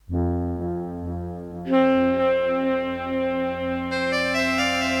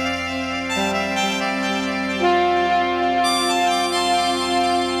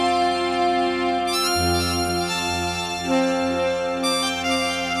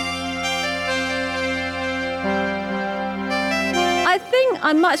think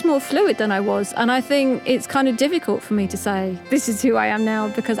I'm much more fluid than I was, and I think it's kind of difficult for me to say this is who I am now,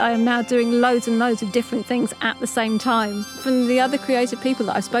 because I am now doing loads and loads of different things at the same time. From the other creative people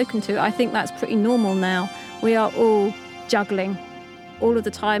that I've spoken to, I think that's pretty normal now. We are all juggling all of the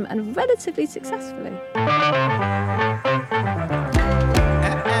time and relatively successfully.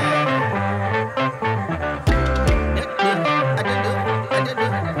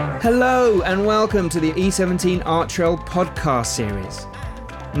 Hello and welcome to the E17 Art Trail podcast series.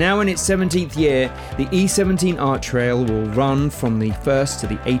 Now in its 17th year, the E17 Art Trail will run from the 1st to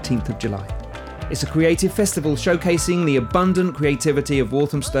the 18th of July. It's a creative festival showcasing the abundant creativity of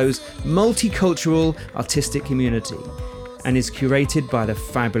Walthamstow's multicultural artistic community and is curated by the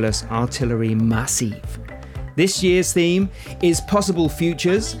fabulous Artillery Massive. This year's theme is Possible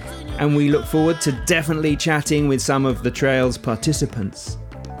Futures, and we look forward to definitely chatting with some of the trail's participants.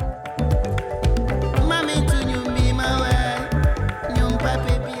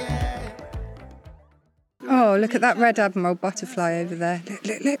 Oh, look at that red admiral butterfly over there.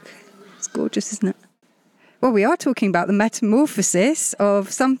 Look. It's gorgeous, isn't it? Well, we are talking about the metamorphosis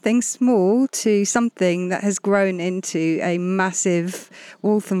of something small to something that has grown into a massive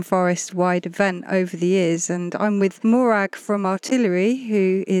Waltham Forest-wide event over the years. And I'm with Morag from Artillery,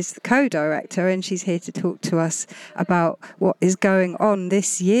 who is the co-director, and she's here to talk to us about what is going on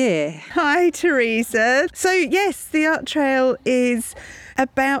this year. Hi, Teresa. So, yes, the Art Trail is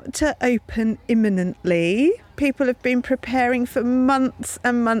about to open imminently. People have been preparing for months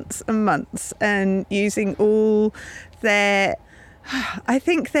and months and months and using all their... I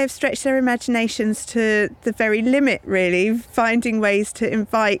think they've stretched their imaginations to the very limit, really, finding ways to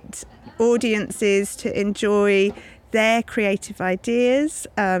invite audiences to enjoy their creative ideas,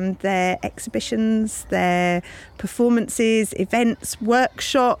 their exhibitions, their performances, events,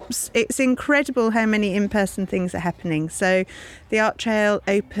 workshops. It's incredible how many in-person things are happening. So the Art Trail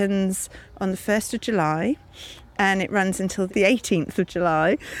opens on the 1st of July and it runs until the 18th of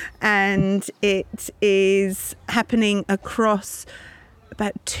July, and it is happening across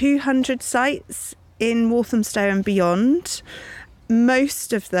about 200 sites in Walthamstow and beyond.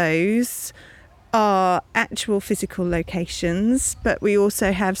 Most of those are actual physical locations, but we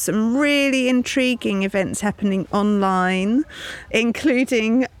also have some really intriguing events happening online,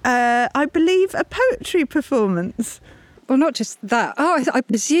 including, I believe, a poetry performance. Well, not just that. Oh, I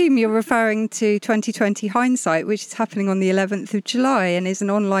presume you're referring to 2020 Hindsight, which is happening on the 11th of July and is an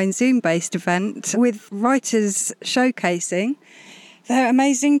online Zoom-based event with writers showcasing their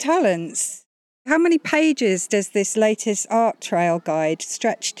amazing talents. How many pages does this latest Art Trail guide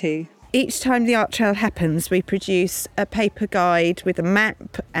stretch to? Each time the Art Trail happens, we produce a paper guide with a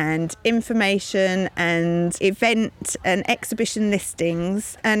map and information and event and exhibition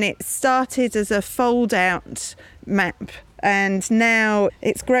listings. And it started as a fold-out map, and now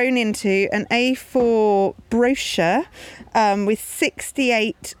it's grown into an A4 brochure with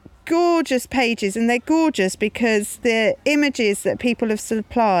 68 gorgeous pages, and they're gorgeous because the images that people have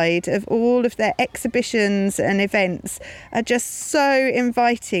supplied of all of their exhibitions and events are just so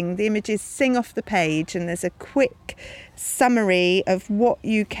inviting. The images sing off the page, and there's a quick summary of what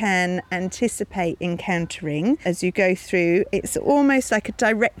you can anticipate encountering as you go through. It's almost like a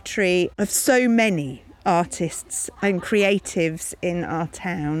directory of so many artists and creatives in our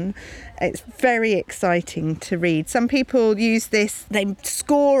town. It's very exciting to read. Some people use this, they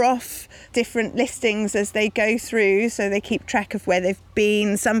score off different listings as they go through, so they keep track of where they've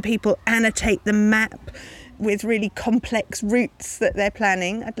been. Some people annotate the map with really complex routes that they're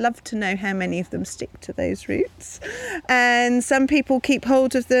planning. I'd love to know how many of them stick to those routes. And some people keep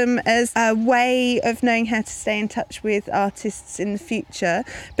hold of them as a way of knowing how to stay in touch with artists in the future.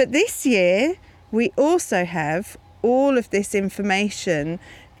 But this year, we also have all of this information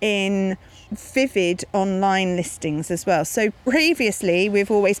in vivid online listings as well. So previously,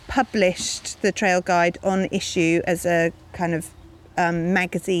 we've always published the Trail Guide on issue as a kind of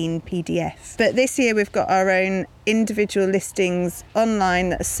magazine PDF. But this year, we've got our own individual listings online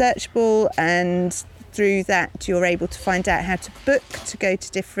that are searchable, and through that you're able to find out how to book to go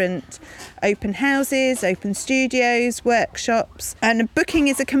to different open houses, open studios, workshops. And booking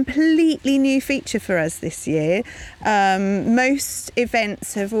is a completely new feature for us this year. Most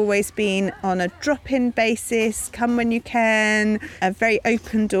events have always been on a drop-in basis, come when you can, a very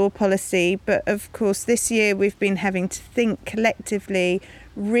open door policy. But of course this year we've been having to think collectively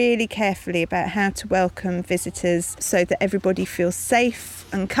really carefully about how to welcome visitors so that everybody feels safe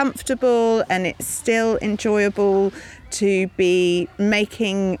and comfortable, and it's still enjoyable to be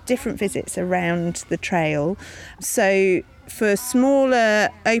making different visits around the trail. So For smaller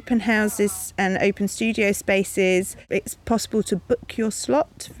open houses and open studio spaces, it's possible to book your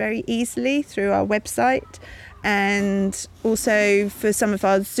slot very easily through our website. And also for some of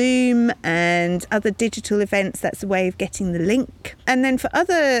our Zoom and other digital events, that's a way of getting the link. And then for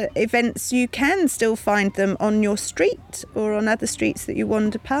other events, you can still find them on your street or on other streets that you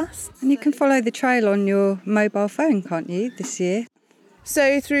wander past. And you can follow the trail on your mobile phone, can't you, this year?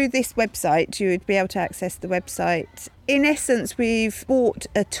 So through this website, you would be able to access the website. In essence, we've bought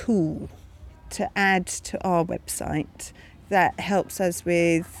a tool to add to our website that helps us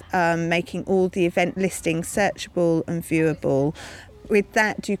with making all the event listings searchable and viewable. With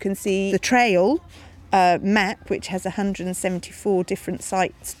that, you can see the trail map, which has 174 different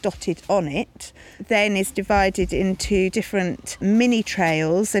sites dotted on it, then is divided into different mini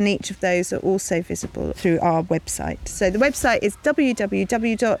trails, and each of those are also visible through our website. So the website is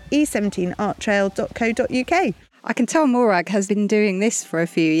www.e17arttrail.co.uk. I can tell Morag has been doing this for a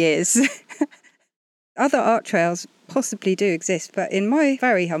few years. Other art trails possibly do exist, but in my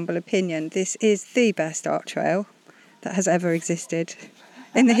very humble opinion, this is the best art trail that has ever existed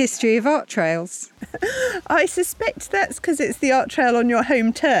in the history of art trails. I suspect that's because it's the art trail on your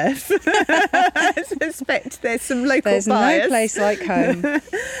home turf. I suspect there's some local There's bias. no place like home.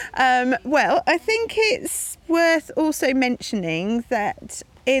 Well, I think it's worth also mentioning that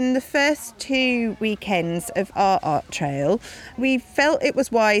in the first 2 weekends of our art trail, we felt it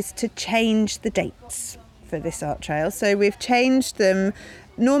was wise to change the dates for this art trail. So we've changed them.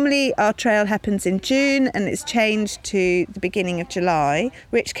 Normally our trail happens in June and it's changed to the beginning of July,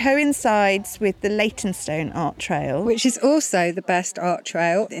 which coincides with the Leytonstone Art Trail. Which is also the best art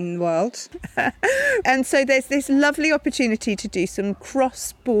trail in the world. And so there's this lovely opportunity to do some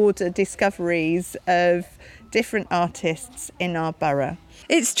cross-border discoveries of different artists in our borough.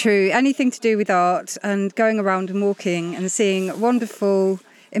 It's true. Anything to do with art and going around and walking and seeing wonderful,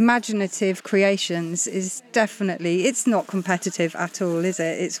 imaginative creations is definitely, it's not competitive at all, is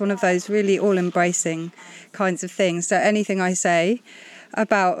it? It's one of those really all-embracing kinds of things. So anything I say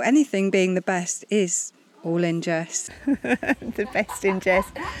about anything being the best is all in jest. The best in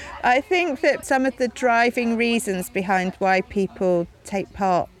jest. I think that some of the driving reasons behind why people take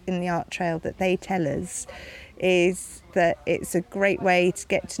part in the art trail that they tell us is that it's a great way to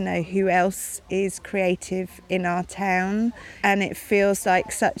get to know who else is creative in our town, and it feels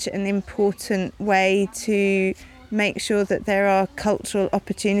like such an important way to make sure that there are cultural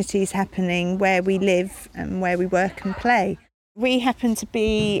opportunities happening where we live and where we work and play. We happen to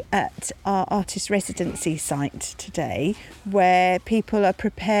be at our artist residency site today, where people are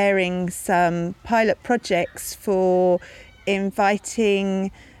preparing some pilot projects for inviting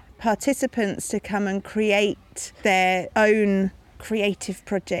participants to come and create their own creative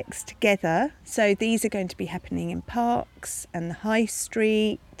projects together. So these are going to be happening in parks and the high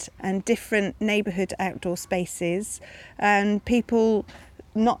street and different neighbourhood outdoor spaces. And people,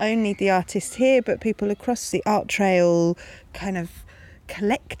 not only the artists here, but people across the art trail kind of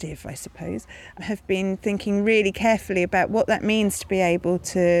collective, I suppose, have been thinking really carefully about what that means to be able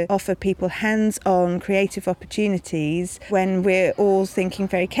to offer people hands-on creative opportunities when we're all thinking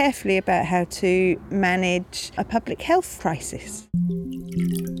very carefully about how to manage a public health crisis.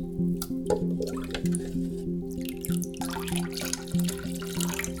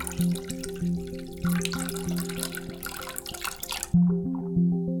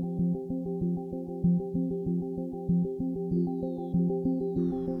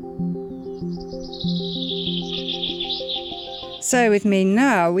 So with me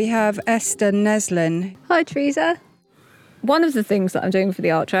now, we have Esther Neslin. Hi, Teresa. One of the things that I'm doing for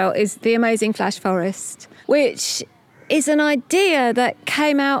the art trail is the Amazing Flash Forest, which is an idea that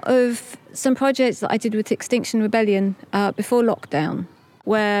came out of some projects that I did with Extinction Rebellion before lockdown,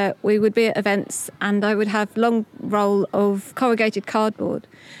 where we would be at events and I would have long roll of corrugated cardboard,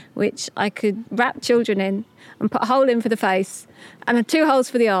 which I could wrap children in and put a hole in for the face and 2 holes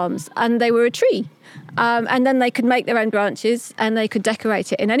for the arms, and they were a tree. And then they could make their own branches and they could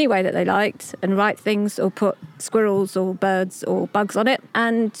decorate it in any way that they liked and write things or put squirrels or birds or bugs on it.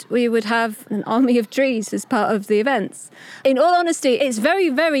 And we would have an army of trees as part of the events. In all honesty, it's very,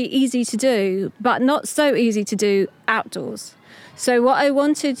 very easy to do, but not so easy to do outdoors. So what I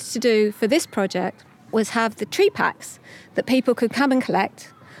wanted to do for this project was have the tree packs that people could come and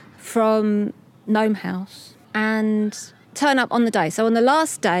collect from Gnome House and turn up on the day. So on the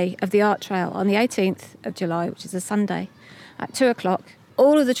last day of the art trail, on the 18th of July, which is a Sunday, at 2:00,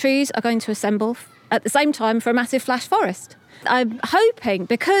 all of the trees are going to assemble at the same time for a massive flash forest. I'm hoping,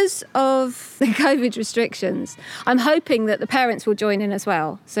 because of the COVID restrictions, I'm hoping that the parents will join in as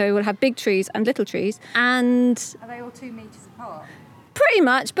well. So we'll have big trees and little trees. And Are they all 2 metres apart? pretty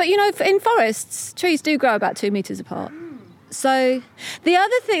much, but in forests, trees do grow about 2 metres apart. So the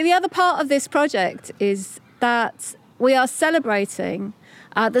other part of this project is that we are celebrating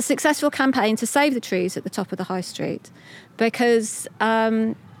the successful campaign to save the trees at the top of the high street, because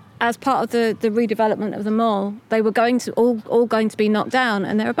as part of the redevelopment of the mall, they were all going to be knocked down,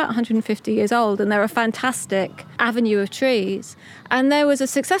 and they're about 150 years old, and they're a fantastic avenue of trees. And there was a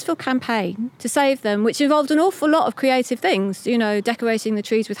successful campaign to save them, which involved an awful lot of creative things, decorating the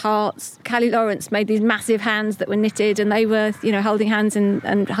trees with hearts. Callie Lawrence made these massive hands that were knitted, and they were, holding hands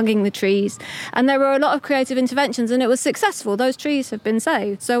and hugging the trees. And there were a lot of creative interventions, and it was successful. Those trees have been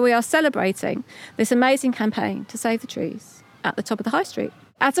saved. So we are celebrating this amazing campaign to save the trees at the top of the high street.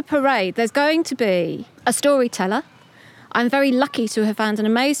 At a parade, there's going to be a storyteller. I'm very lucky to have found an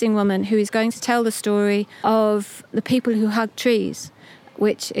amazing woman who is going to tell the story of the people who hug trees,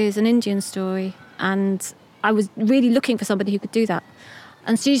 which is an Indian story. And I was really looking for somebody who could do that.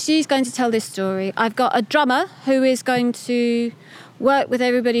 And she's going to tell this story. I've got a drummer who is going to work with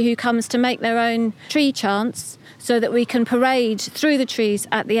everybody who comes to make their own tree chants, so that we can parade through the trees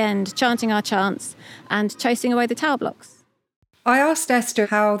at the end, chanting our chants and chasing away the tower blocks. I asked Esther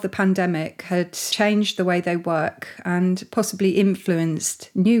how the pandemic had changed the way they work and possibly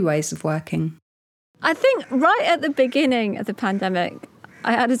influenced new ways of working. I think right at the beginning of the pandemic,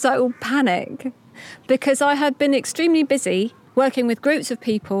 I had a total panic because I had been extremely busy working with groups of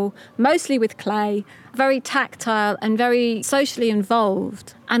people, mostly with clay, very tactile and very socially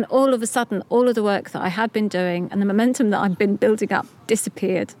involved. And all of a sudden, all of the work that I had been doing and the momentum that I'd been building up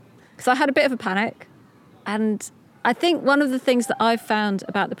disappeared. So I had a bit of a panic. And I think one of the things that I've found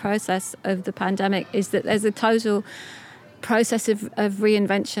about the process of the pandemic is that there's a total process of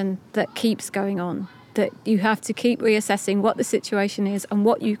reinvention that keeps going on, that you have to keep reassessing what the situation is and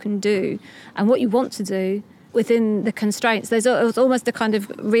what you can do and what you want to do within the constraints. There's almost a kind of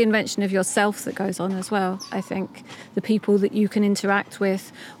reinvention of yourself that goes on as well, I think. The people that you can interact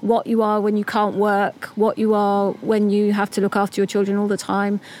with, what you are when you can't work, what you are when you have to look after your children all the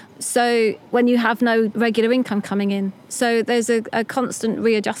time. So when you have no regular income coming in. So there's a constant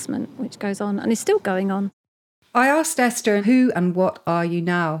readjustment which goes on and is still going on. I asked Esther, who and what are you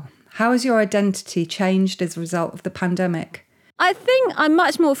now? How has your identity changed as a result of the pandemic? I think I'm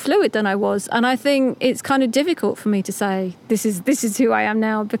much more fluid than I was, and I think it's kind of difficult for me to say this is who I am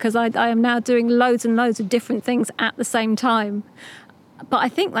now, because I am now doing loads and loads of different things at the same time. But I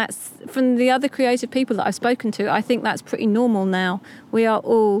think that's, from the other creative people that I've spoken to, I think that's pretty normal now. We are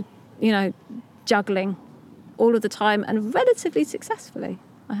all, juggling all of the time and relatively successfully,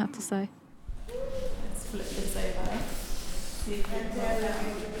 I have to say. Let's flip this over. See if we can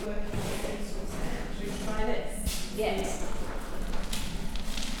try this. Yes.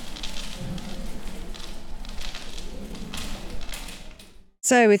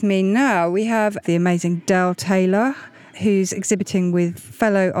 So with me now, we have the amazing Del Taylor, who's exhibiting with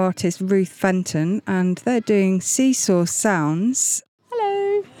fellow artist Ruth Fenton, and they're doing Seesaw Sounds.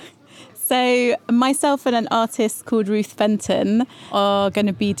 Hello. So myself and an artist called Ruth Fenton are going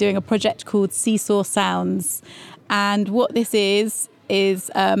to be doing a project called Seesaw Sounds. And what this is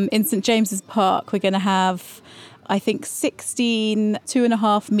in St James's Park, we're going to have, I think, 16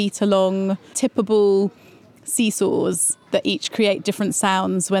 2.5 metre long tippable seesaws that each create different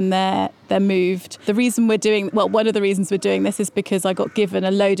sounds when they're moved. One of the reasons we're doing this is because I got given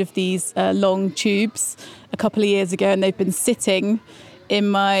a load of these long tubes a couple of years ago, and they've been sitting in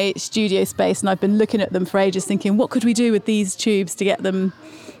my studio space, and I've been looking at them for ages thinking, what could we do with these tubes to get them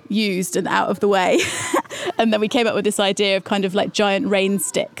used and out of the way? And then we came up with this idea of kind of like giant rain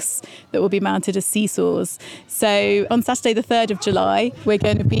sticks that will be mounted as seesaws. So on Saturday the 3rd of July, we're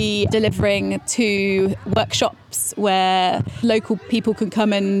going to be delivering 2 workshops where local people can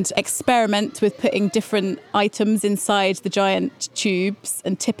come and experiment with putting different items inside the giant tubes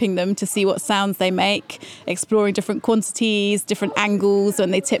and tipping them to see what sounds they make, exploring different quantities, different angles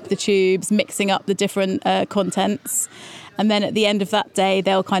when they tip the tubes, mixing up the different contents. And then at the end of that day,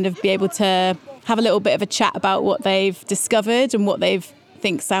 they'll kind of be able to have a little bit of a chat about what they've discovered and what they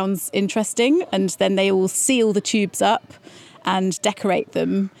think sounds interesting. And then they will seal the tubes up and decorate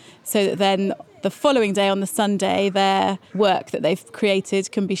them so that then the following day on the Sunday, their work that they've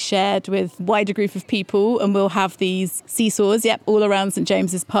created can be shared with a wider group of people. And we'll have these seesaws, all around St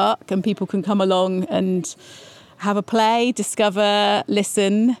James's Park, and people can come along and have a play, discover,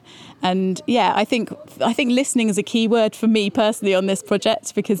 listen. And yeah, I think listening is a key word for me personally on this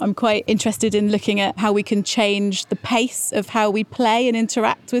project, because I'm quite interested in looking at how we can change the pace of how we play and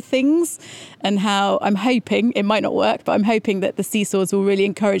interact with things, and how I'm hoping, it might not work, but I'm hoping that the seesaws will really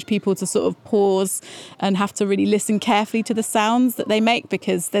encourage people to sort of pause and have to really listen carefully to the sounds that they make,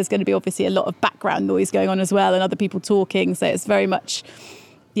 because there's going to be obviously a lot of background noise going on as well and other people talking. So it's very much,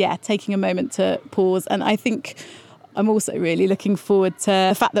 taking a moment to pause. And I think I'm also really looking forward to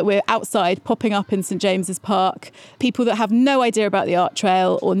the fact that we're outside, popping up in St James's Park. People that have no idea about the art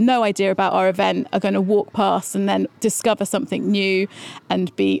trail or no idea about our event are going to walk past and then discover something new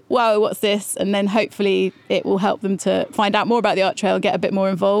and be, wow, what's this? And then hopefully it will help them to find out more about the art trail, get a bit more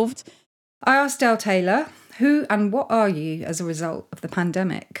involved. I asked Dale Taylor, who and what are you as a result of the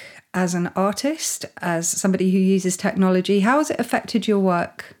pandemic? As an artist, as somebody who uses technology, how has it affected your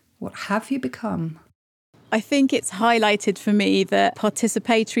work? What have you become? I think it's highlighted for me that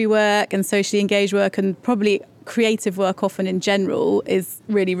participatory work and socially engaged work, and probably creative work often in general, is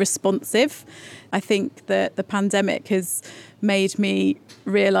really responsive. I think that the pandemic has made me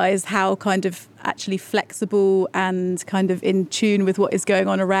realise how kind of actually flexible and kind of in tune with what is going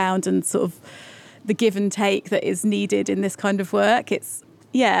on around, and sort of the give and take that is needed in this kind of work.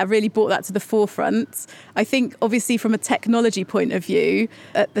 I really brought that to the forefront. I think obviously from a technology point of view,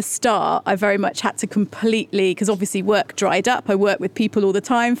 at the start, I very much had to completely, because obviously work dried up. I work with people all the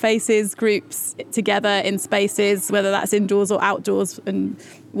time, faces, groups together in spaces, whether that's indoors or outdoors and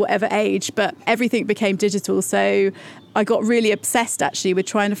whatever age, but everything became digital. So I got really obsessed actually with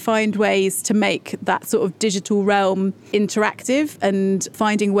trying to find ways to make that sort of digital realm interactive, and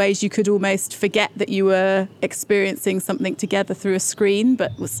finding ways you could almost forget that you were experiencing something together through a screen,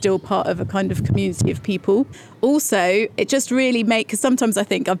 but was still part of a kind of community of people. Also, it just really because sometimes I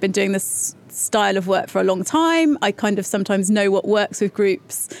think I've been doing this style of work for a long time. I kind of sometimes know what works with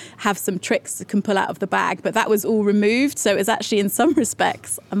groups, have some tricks that can pull out of the bag, but that was all removed. So it was actually, in some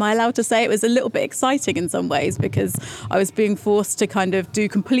respects, am I allowed to say, it was a little bit exciting in some ways, because I was being forced to kind of do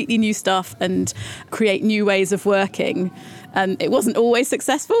completely new stuff and create new ways of working. And it wasn't always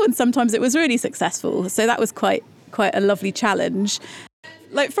successful, and sometimes it was really successful. So that was quite a lovely challenge.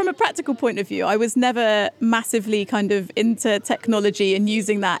 Like, from a practical point of view, I was never massively kind of into technology and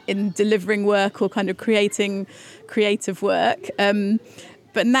using that in delivering work or kind of creating creative work.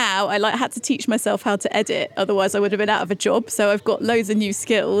 But now I had to teach myself how to edit. Otherwise, I would have been out of a job. So I've got loads of new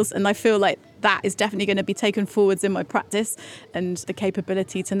skills, and I feel like that is definitely going to be taken forwards in my practice, and the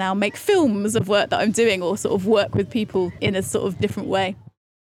capability to now make films of work that I'm doing, or sort of work with people in a sort of different way.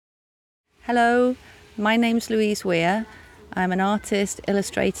 Hello, my name's Louise Weir. I'm an artist,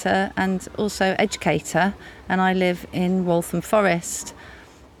 illustrator and also educator, and I live in Waltham Forest.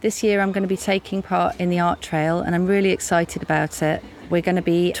 This year I'm going to be taking part in the art trail, and I'm really excited about it. We're going to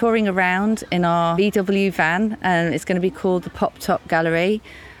be touring around in our VW van, and it's going to be called the Pop Top Gallery,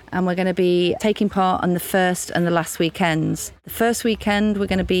 and we're going to be taking part on the first and the last weekends. The first weekend we're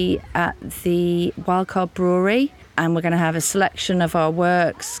going to be at the Wildcard Brewery, and we're going to have a selection of our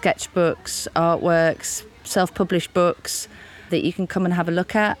works, sketchbooks, artworks, self-published books that you can come and have a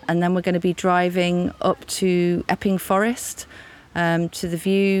look at. And then we're going to be driving up to Epping Forest, to the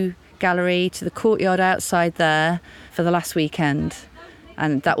View Gallery, to the courtyard outside there for the last weekend.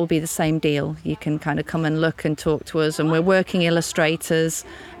 And that will be the same deal. You can kind of come and look and talk to us, and we're working illustrators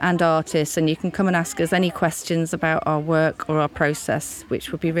and artists, and you can come and ask us any questions about our work or our process,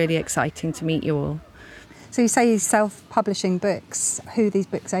 which would be really exciting to meet you all. So you say you're self-publishing books. Who are these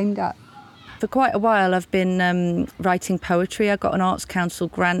books aimed at? For quite a while I've been writing poetry. I got an Arts Council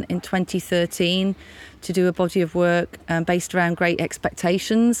grant in 2013 to do a body of work based around Great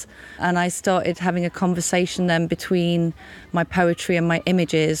Expectations, and I started having a conversation then between my poetry and my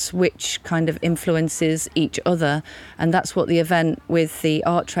images, which kind of influences each other, and that's what the event with the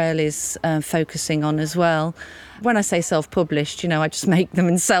Art Trail is focusing on as well. When I say self-published, I just make them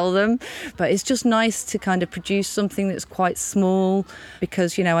and sell them. But it's just nice to kind of produce something that's quite small,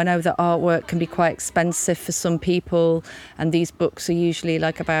 because, I know that artwork can be quite expensive for some people. And these books are usually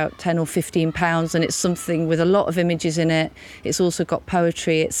like about £10 or £15. And it's something with a lot of images in it. It's also got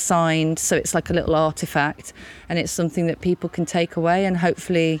poetry, it's signed. So it's like a little artefact. And it's something that people can take away and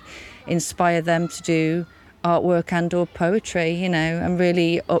hopefully inspire them to do artwork and or poetry. I'm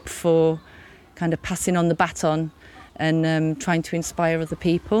really up for kind of passing on the baton and trying to inspire other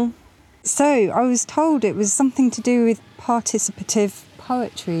people. So I was told it was something to do with participative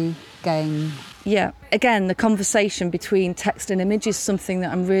poetry game. Yeah, again, the conversation between text and image is something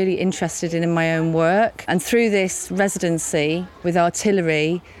that I'm really interested in my own work. And through this residency with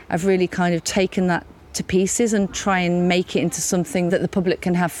Artillery, I've really kind of taken that to pieces and try and make it into something that the public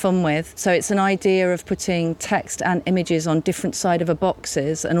can have fun with. So it's an idea of putting text and images on different side of a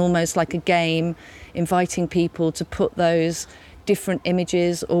boxes, and almost like a game, inviting people to put those different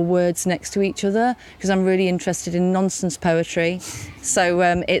images or words next to each other, because I'm really interested in nonsense poetry. So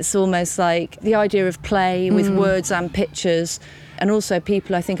it's almost like the idea of play with words and pictures. And also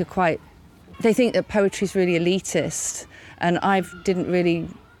people, I think, they think that poetry is really elitist, and I didn't really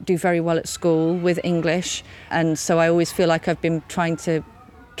do very well at school with English, and so I always feel like I've been trying to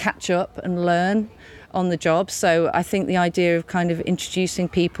catch up and learn on the job. So I think the idea of kind of introducing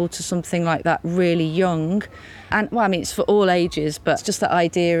people to something like that really young, and well, I mean, it's for all ages, but it's just that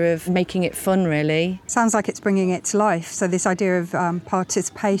idea of making it fun, really. Sounds like it's bringing it to life. So this idea of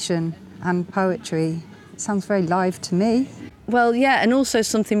participation and poetry sounds very live to me. Well, yeah, and also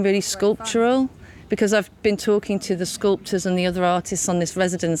something really sculptural, because I've been talking to the sculptors and the other artists on this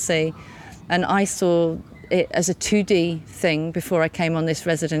residency, and I saw it as a 2D thing before I came on this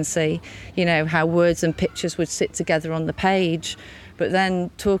residency, you know, how words and pictures would sit together on the page. But then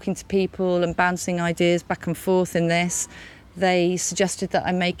talking to people and bouncing ideas back and forth in this, they suggested that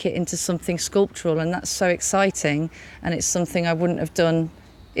I make it into something sculptural, and that's so exciting, and it's something I wouldn't have done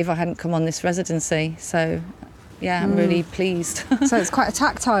if I hadn't come on this residency. So yeah, I'm really pleased. So it's quite a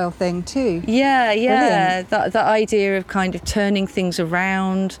tactile thing too. Yeah. That idea of kind of turning things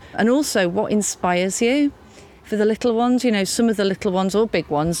around, and also what inspires you for the little ones. You know, some of the little ones or big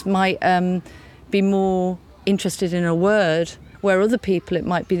ones might be more interested in a word, where other people it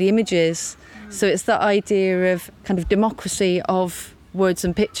might be the images. So it's that idea of kind of democracy of words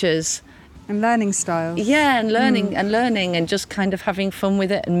and pictures. And learning styles. Yeah, and learning and just kind of having fun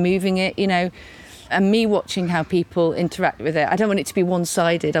with it and moving it, you know. And me watching how people interact with it. I don't want it to be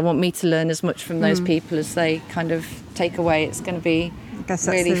one-sided. I want me to learn as much from those people as they kind of take away. It's going to be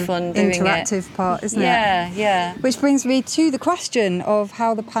really fun doing it. Interactive part, isn't it? Yeah. Which brings me to the question of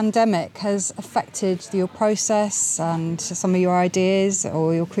how the pandemic has affected your process and some of your ideas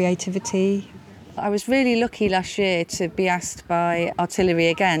or your creativity. I was really lucky last year to be asked by Artillery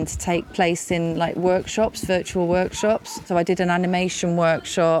again to take place in like workshops, virtual workshops. So I did an animation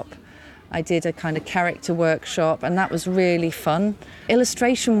workshop. I did a kind of character workshop, and that was really fun.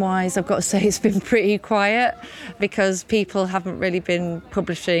 Illustration-wise, I've got to say it's been pretty quiet because people haven't really been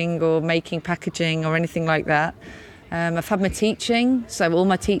publishing or making packaging or anything like that. I've had my teaching, so all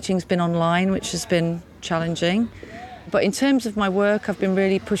my teaching's been online, which has been challenging. But in terms of my work, I've been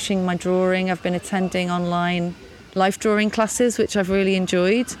really pushing my drawing. I've been attending online life drawing classes, which I've really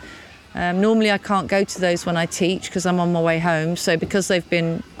enjoyed. Normally I can't go to those when I teach because I'm on my way home. So because they've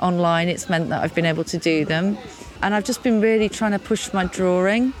been online, it's meant that I've been able to do them. And I've just been really trying to push my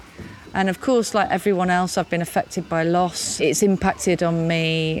drawing. And of course, like everyone else, I've been affected by loss. It's impacted on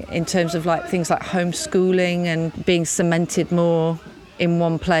me in terms of like things like homeschooling and being cemented more in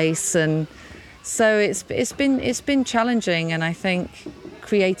one place. And so it's been challenging. And I think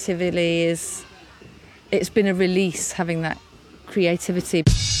creatively it's been a release, having that creativity.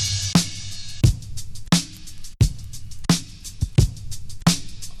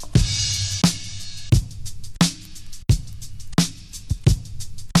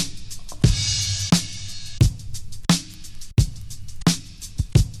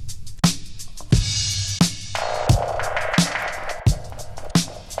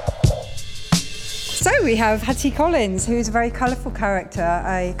 So we have Hattie Collins, who's a very colourful character,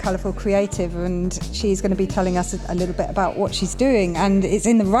 a colourful creative, and she's going to be telling us a little bit about what she's doing. And it's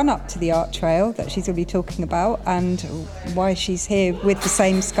in the run-up to the art trail that she's going to be talking about and why she's here with the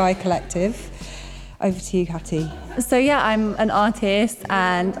Same Sky Collective. Over to you, Hattie. So yeah, I'm an artist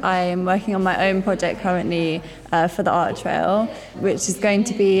and I'm working on my own project currently for the Art Trail, which is going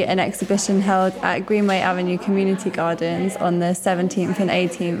to be an exhibition held at Greenway Avenue Community Gardens on the 17th and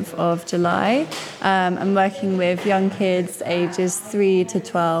 18th of July. I'm working with young kids ages 3 to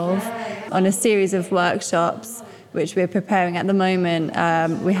 12 on a series of workshops which we're preparing at the moment.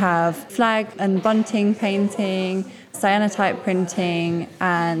 We have flag and bunting painting, cyanotype printing,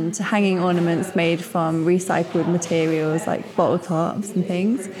 and hanging ornaments made from recycled materials like bottle tops and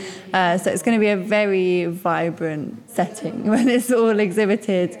things. So it's going to be a very vibrant setting when it's all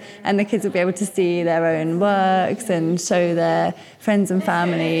exhibited, and the kids will be able to see their own works and show their friends and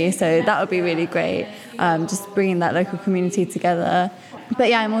family. So that would be really great, just bringing that local community together. But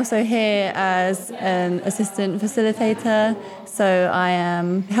yeah, I'm also here as an assistant facilitator. So I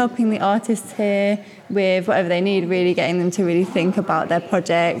am helping the artists here with whatever they need, really getting them to really think about their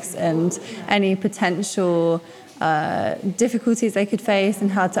projects and any potential difficulties they could face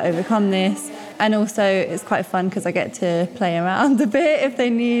and how to overcome this. And also it's quite fun because I get to play around a bit if they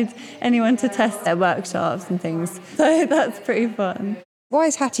need anyone to test their workshops and things. So that's pretty fun. Why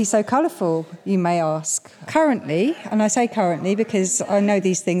is Hattie so colourful, you may ask? Currently, and I say currently because I know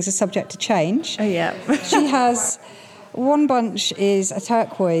these things are subject to change. Oh, yeah. She has, one bunch is a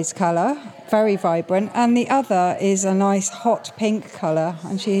turquoise colour, very vibrant, and the other is a nice hot pink colour,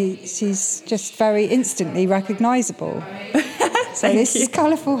 and she's just very instantly recognisable. So this is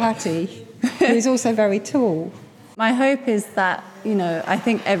colourful Hattie, who is also very tall. My hope is that, I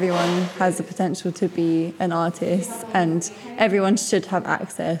think everyone has the potential to be an artist, and everyone should have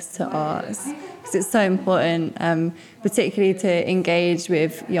access to arts because it's so important, particularly to engage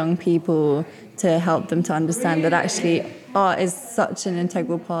with young people, to help them to understand that actually art is such an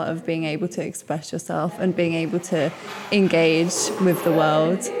integral part of being able to express yourself and being able to engage with the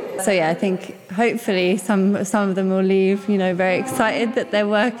world. So yeah, I think hopefully some of them will leave, very excited that their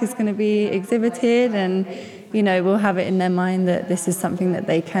work is going to be exhibited, and will have it in their mind that this is something that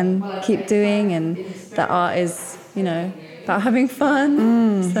they can keep doing, and that art is, about having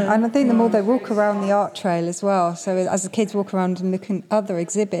fun. So, and I think the more they walk around the art trail as well, so as the kids walk around and look at other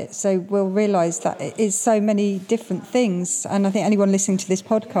exhibits, so we'll realise that it is so many different things. And I think anyone listening to this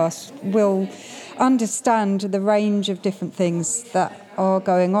podcast will understand the range of different things that are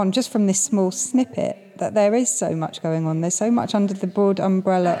going on just from this small snippet, that there is so much going on. There's so much under the broad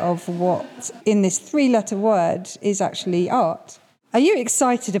umbrella of what, in this 3-letter word, is actually art. Are you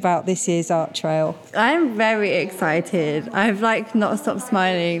excited about this year's art trail? I'm very excited. I've not stopped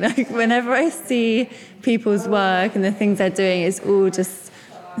smiling. Whenever I see people's work and the things they're doing, it's all just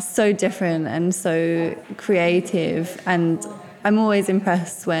so different and so creative. And I'm always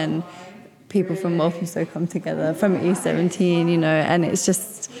impressed when people from Walthamstow come together, from E17, and it's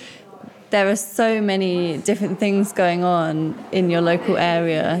just, there are so many different things going on in your local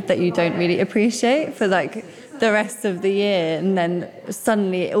area that you don't really appreciate for the rest of the year, and then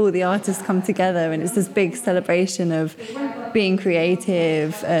suddenly all the artists come together and it's this big celebration of being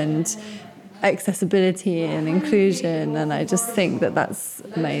creative and accessibility and inclusion, and I just think that that's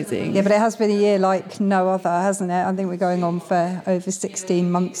amazing. Yeah, but it has been a year like no other, hasn't it? I think we're going on for over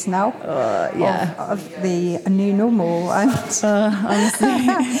 16 months now of the new normal, and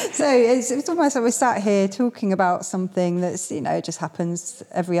honestly. So it's almost like we're sat here talking about something that's just happens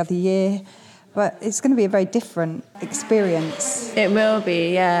every other year. But it's going to be a very different experience. It will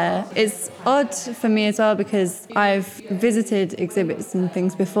be, yeah. It's odd for me as well because I've visited exhibits and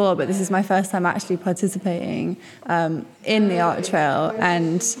things before, but this is my first time actually participating in the art trail,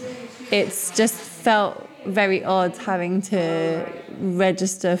 and it's just felt very odd having to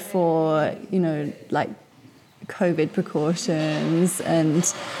register for, COVID precautions, and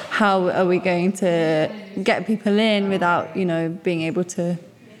how are we going to get people in without, being able to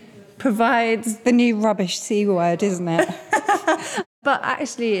provide the new rubbish C word, isn't it? But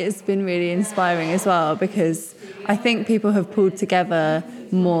actually it's been really inspiring as well, because I think people have pulled together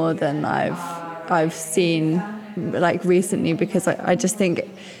more than I've seen recently, because I just think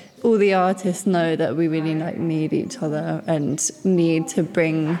all the artists know that we really need each other and need to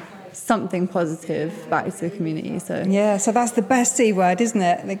bring something positive back to the community. So yeah, so that's the best C word, isn't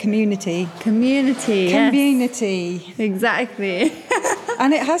it? The community. Community. Yes. Exactly.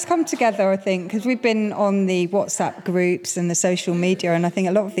 And it has come together, I think, because we've been on the WhatsApp groups and the social media, and I think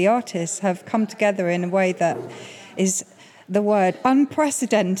a lot of the artists have come together in a way that is the word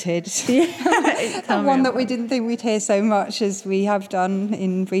unprecedented. One that we didn't think we'd hear so much as we have done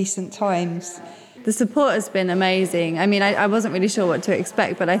in recent times. The support has been amazing. I mean, I wasn't really sure what to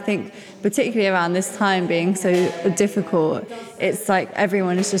expect, but I think particularly around this time being so difficult, it's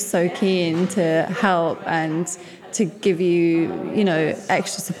everyone is just so keen to help and to give you,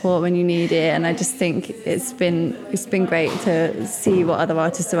 extra support when you need it. And I just think it's been great to see what other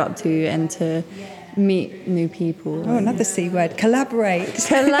artists are up to and to meet new people. Oh, another C word, collaborate.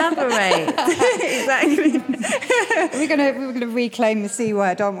 Collaborate. Exactly. We're gonna reclaim the C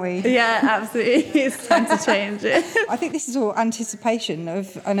word, aren't we? Yeah, absolutely. It's time to change it. I think this is all anticipation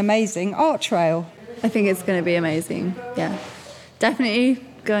of an amazing art trail. I think it's going to be amazing. Yeah. Definitely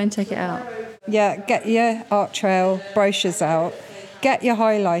go and check it out. Yeah, get your art trail brochures out, get your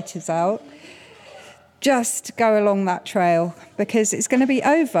highlighters out. Just go along that trail, because it's going to be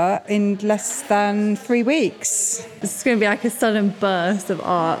over in less than 3 weeks. It's going to be like a sudden burst of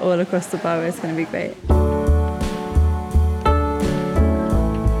art all across the borough. It's going to be great.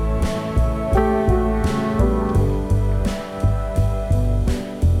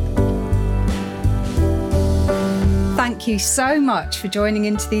 Thank you so much for joining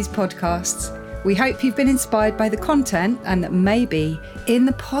into these podcasts. We hope you've been inspired by the content and that maybe in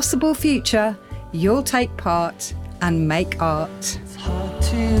the possible future you'll take part and make art. It's hard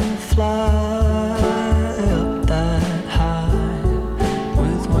to fly.